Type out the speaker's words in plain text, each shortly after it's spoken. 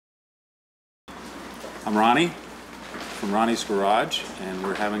I'm Ronnie from Ronnie's Garage, and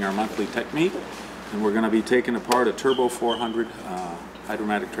we're having our monthly tech meet, and we're going to be taking apart a Turbo 400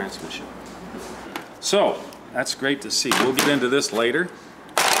 Hydramatic transmission. So that's great to see. We'll get into this later.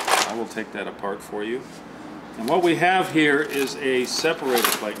 I will take that apart for you. And what we have here is a separator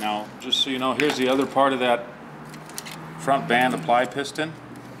plate. Now, just so you know, here's the other part of that front band apply piston,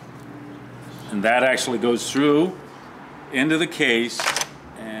 and that actually goes through into the case.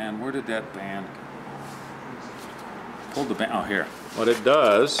 And where did that band go? Pulled the band, oh here. What it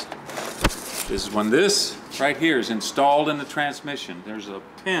does is when this right here is installed in the transmission, there's a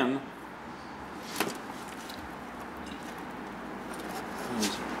pin.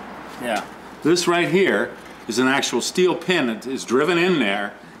 Yeah, this right here is an actual steel pin that is driven in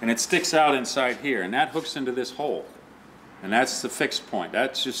there, and it sticks out inside here, and that hooks into this hole. And that's the fixed point.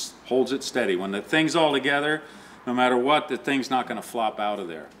 That just holds it steady. When the thing's all together, no matter what, the thing's not going to flop out of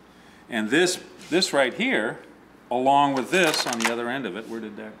there. And this right here, along with this on the other end of it, where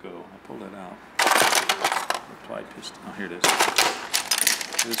did that go? I pulled it out. Apply piston. Oh, here it is.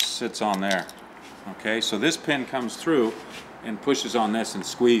 This sits on there. Okay, so this pin comes through and pushes on this and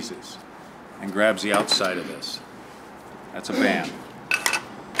squeezes and grabs the outside of this. That's a band.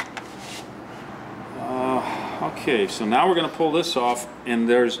 Okay, so now we're going to pull this off,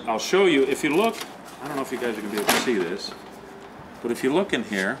 and I'll show you, if you look, I don't know if you guys are going to be able to see this, but if you look in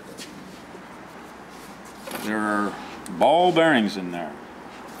here, there are ball bearings in there.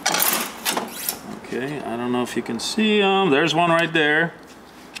 Okay, I don't know if you can see them. There's one right there.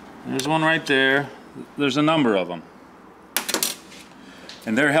 There's one right there. There's a number of them.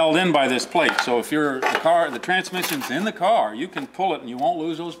 And they're held in by this plate. So if the transmission's in the car, you can pull it and you won't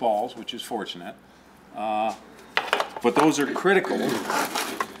lose those balls, which is fortunate. But those are critical.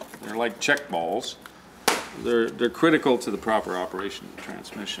 They're like check balls. They're critical to the proper operation of the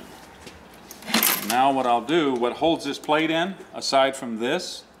transmission. Now what I'll do, what holds this plate in, aside from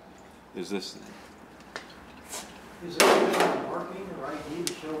this, is this thing. Is there a marking or ID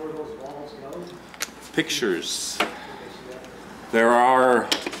to show where those balls go? Pictures. There are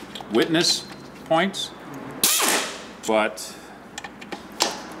witness points, but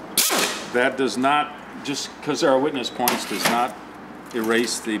that does not, just because there are witness points, does not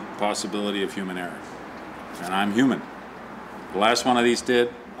erase the possibility of human error. And I'm human. The last one of these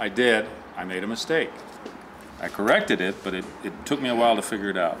I made a mistake. I corrected it, but it took me a while to figure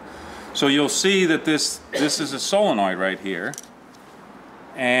it out. So you'll see that this is a solenoid right here.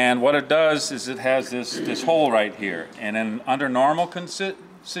 And what it does is it has this hole right here. And under normal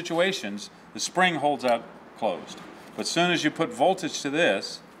situations, the spring holds out closed. But as soon as you put voltage to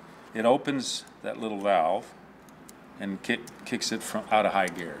this, it opens that little valve and kicks it out of high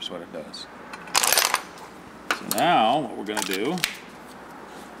gear is what it does. So now what we're going to do,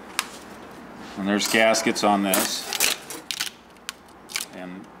 and there's gaskets on this,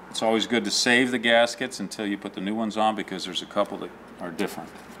 and it's always good to save the gaskets until you put the new ones on, because there's a couple that are different.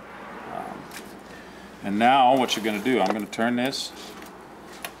 And now what you're going to do, I'm going to turn this,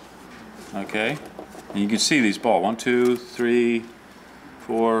 okay, and you can see these balls, 1, 2, 3,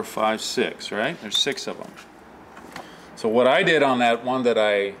 4, 5, 6, right? There's 6 of them. So what I did on that one that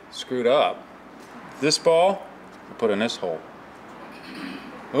I screwed up, this ball, I put in this hole.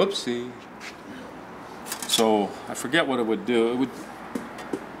 Oopsie. So I forget what it would do. It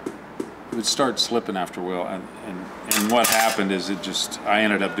would start slipping after a while, and what happened is I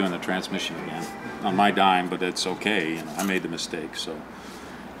ended up doing the transmission again on my dime, but it's okay. You know, I made the mistake. So,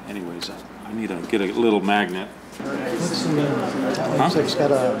 anyways, I need to get a little magnet. Huh?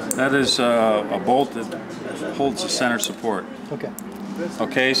 That is a bolt that holds the center support. Okay.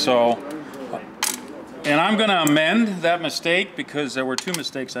 Okay, so, and I'm going to amend that mistake because there were 2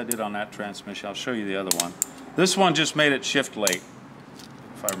 mistakes I did on that transmission. I'll show you the other one. This one just made it shift late,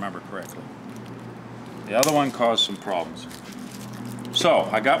 if I remember correctly. The other one caused some problems. So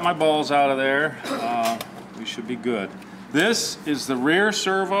I got my balls out of there. We should be good. This is the rear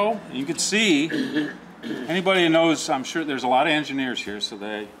servo. You can see, anybody who knows, I'm sure there's a lot of engineers here, so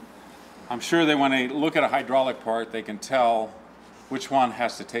I'm sure that when they look at a hydraulic part, they can tell which one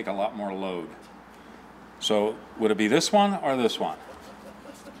has to take a lot more load. So would it be this one or this one?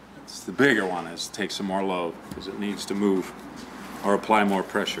 It's the bigger one that takes some more load because it needs to move or apply more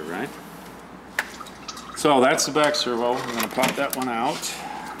pressure, right? So that's the back servo. We're going to pop that one out.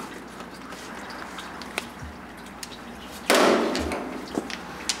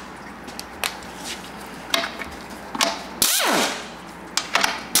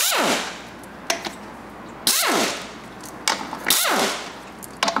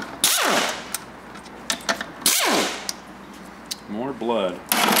 More blood.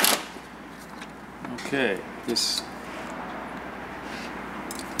 Okay, this,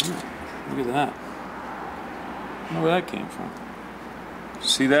 look at that. I don't know where that came from.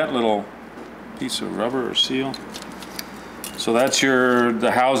 See that little piece of rubber or seal? So that's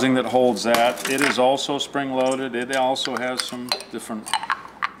the housing that holds that. It is also spring loaded. It also has some different,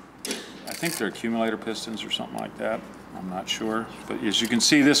 I think they're accumulator pistons or something like that. I'm not sure. But as you can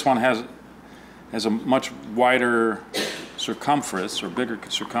see, this one has a much wider circumference, or bigger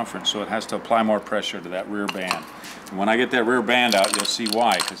circumference, so it has to apply more pressure to that rear band. And when I get that rear band out, you'll see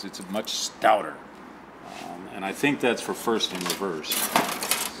why, because it's much stouter. And I think that's for first and reverse.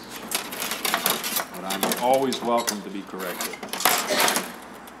 But I'm always welcome to be corrected.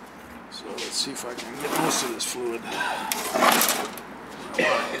 So let's see if I can get most of this fluid.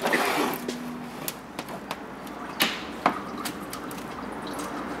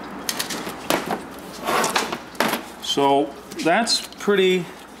 So that's a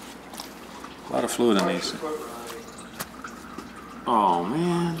lot of fluid in these. Oh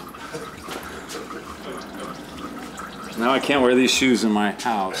man. Now I can't wear these shoes in my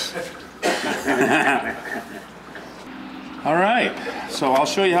house. All right, so I'll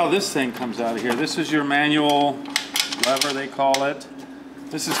show you how this thing comes out of here. This is your manual lever, they call it.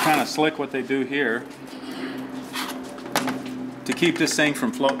 This is kind of slick what they do here to keep this thing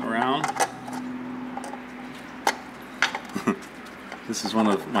from floating around. This is one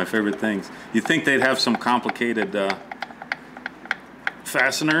of my favorite things. You'd think they'd have some complicated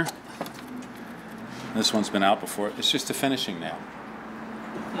fastener. This one's been out before. It's just a finishing nail.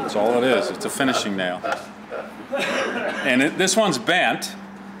 That's all it is. It's a finishing nail. And this one's bent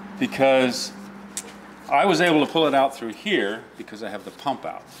because I was able to pull it out through here because I have the pump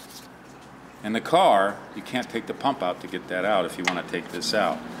out. In the car, you can't take the pump out to get that out if you want to take this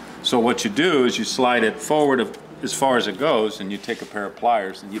out. So what you do is you slide it forward as far as it goes, and you take a pair of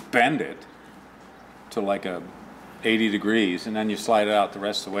pliers and you bend it to like 80 degrees, and then you slide it out the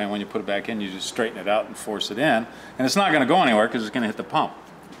rest of the way, and when you put it back in, you just straighten it out and force it in, and it's not going to go anywhere because it's going to hit the pump.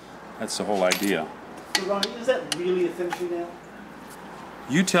 That's the whole idea. So Ronnie, is that really a finishing nail?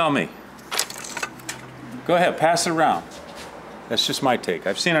 You tell me. Go ahead, pass it around. That's just my take.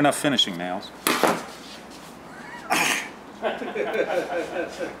 I've seen enough finishing nails.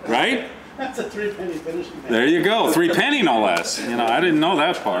 Right? That's a 3-penny finishing nail. There you go, 3 penny no less. You know, I didn't know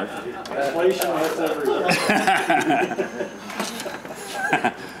that part. Inflation, that's everything.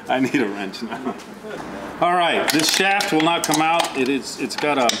 I need a wrench now. All right, this shaft will not come out. It's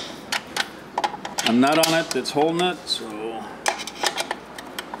got a nut on it that's holding it, so,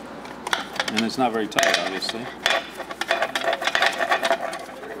 and it's not very tight, obviously.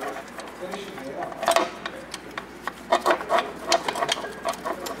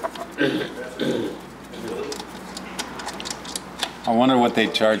 I wonder what they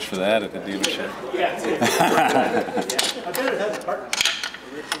charge for that at the dealership.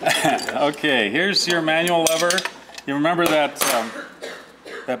 Okay, here's your manual lever. You remember that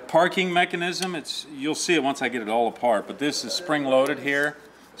that parking mechanism? You'll see it once I get it all apart, but this is spring loaded here.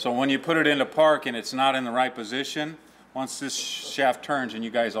 So when you put it into park and it's not in the right position, once this shaft turns, and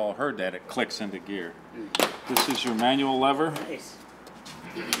you guys all heard that, it clicks into gear. This is your manual lever. Nice.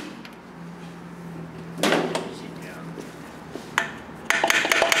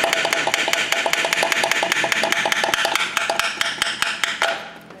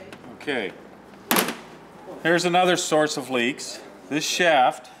 Okay, here's another source of leaks. This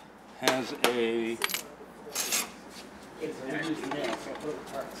shaft has a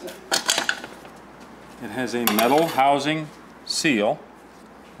metal housing seal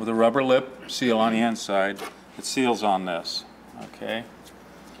with a rubber lip seal on the inside. It seals on this, okay?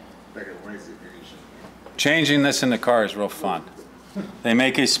 Changing this in the car is real fun. They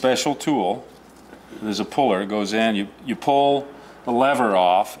make a special tool. There's a puller, it goes in, you pull the lever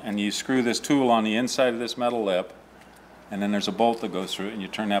off and you screw this tool on the inside of this metal lip, and then there's a bolt that goes through it, and you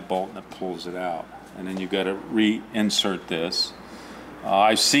turn that bolt and it pulls it out, and then you got to reinsert this.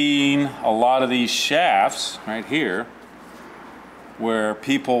 I've seen a lot of these shafts right here where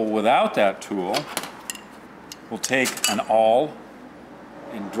people without that tool will take an awl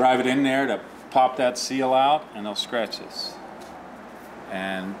and drive it in there to pop that seal out, and they'll scratch this,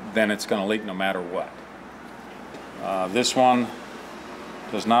 and then it's going to leak no matter what. This one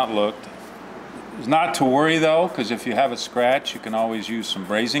does not look. It's not to worry though, because if you have a scratch, you can always use some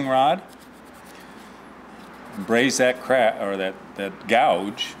brazing rod, braze that crack or that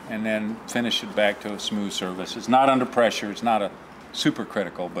gouge, and then finish it back to a smooth surface. It's not under pressure. It's not a super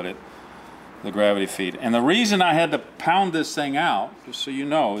critical, but the gravity feed. And the reason I had to pound this thing out, just so you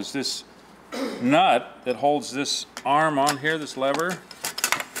know, is this nut that holds this arm on here, this lever,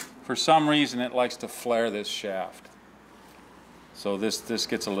 for some reason it likes to flare this shaft. So this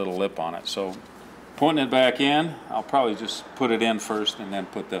gets a little lip on it. So putting it back in, I'll probably just put it in first and then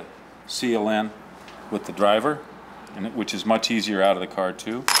put the seal in with the driver, which is much easier out of the car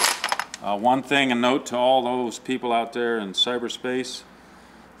too. One thing, a note to all those people out there in cyberspace,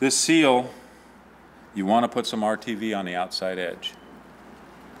 this seal, you want to put some RTV on the outside edge.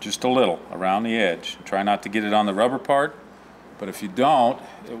 Just a little around the edge. Try not to get it on the rubber part, but if you don't,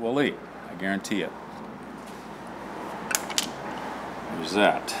 it will leak. I guarantee it. There's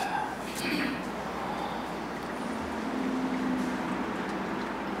that.